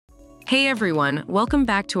Hey everyone, welcome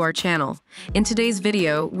back to our channel. In today's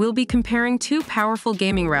video, we'll be comparing two powerful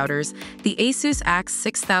gaming routers, the ASUS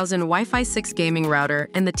AX6000 Wi-Fi 6 gaming router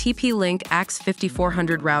and the TP-Link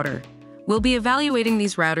AXE5400 router. We'll be evaluating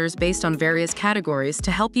these routers based on various categories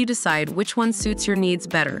to help you decide which one suits your needs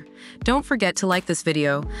better. Don't forget to like this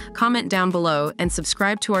video, comment down below, and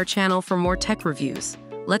subscribe to our channel for more tech reviews.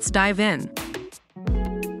 Let's dive in.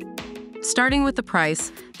 Starting with the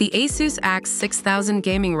price, the ASUS AX6000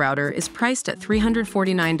 gaming router is priced at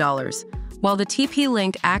 $349, while the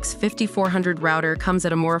TP-Link AXE5400 router comes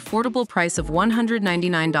at a more affordable price of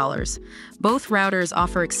 $199. Both routers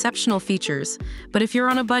offer exceptional features, but if you're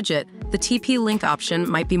on a budget, the TP-Link option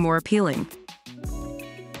might be more appealing.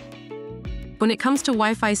 When it comes to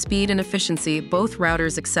Wi-Fi speed and efficiency, both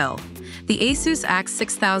routers excel. The ASUS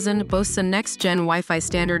AX6000 boasts a next-gen Wi-Fi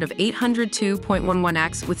standard of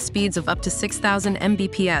 802.11ax with speeds of up to 6,000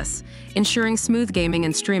 Mbps, ensuring smooth gaming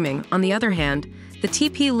and streaming. On the other hand, the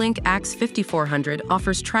TP-Link AXE5400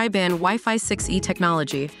 offers Tri-Band Wi-Fi 6E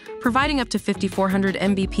technology, providing up to 5,400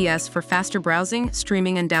 Mbps for faster browsing,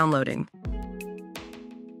 streaming, and downloading.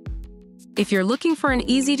 If you're looking for an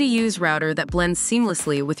easy-to-use router that blends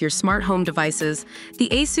seamlessly with your smart home devices, the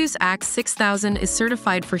ASUS AX6000 is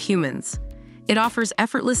certified for humans. It offers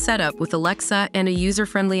effortless setup with Alexa and a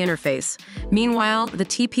user-friendly interface. Meanwhile, the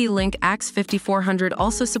TP-Link AXE5400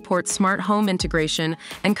 also supports smart home integration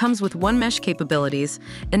and comes with One Mesh capabilities,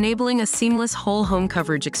 enabling a seamless whole home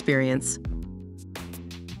coverage experience.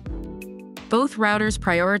 Both routers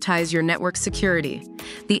prioritize your network security.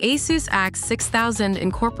 The ASUS AX6000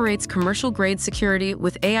 incorporates commercial-grade security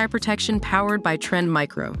with AI protection powered by Trend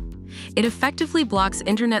Micro. It effectively blocks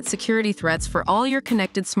internet security threats for all your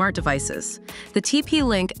connected smart devices. The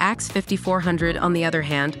TP-Link AXE5400, on the other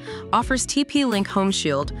hand, offers TP-Link Home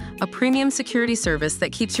Shield, a premium security service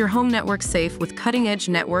that keeps your home network safe with cutting-edge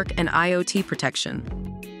network and IoT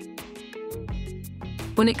protection.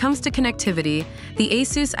 When it comes to connectivity, the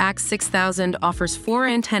ASUS AX6000 offers 4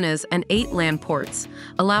 antennas and 8 LAN ports,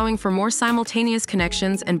 allowing for more simultaneous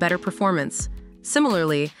connections and better performance.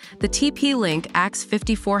 Similarly, the TP-Link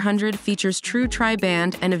AXE5400 features true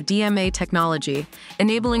Tri-Band and DMA technology,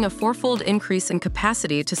 enabling a 4-fold increase in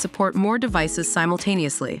capacity to support more devices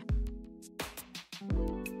simultaneously.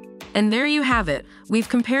 And there you have it. We've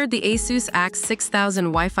compared the ASUS AX6000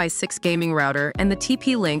 Wi-Fi 6 gaming router and the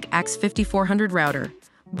TP-Link AXE5400 router.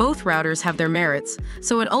 Both routers have their merits,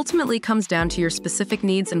 so it ultimately comes down to your specific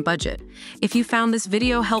needs and budget. If you found this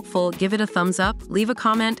video helpful, give it a thumbs up, leave a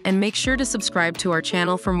comment, and make sure to subscribe to our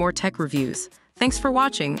channel for more tech reviews. Thanks for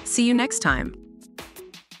watching. See you next time.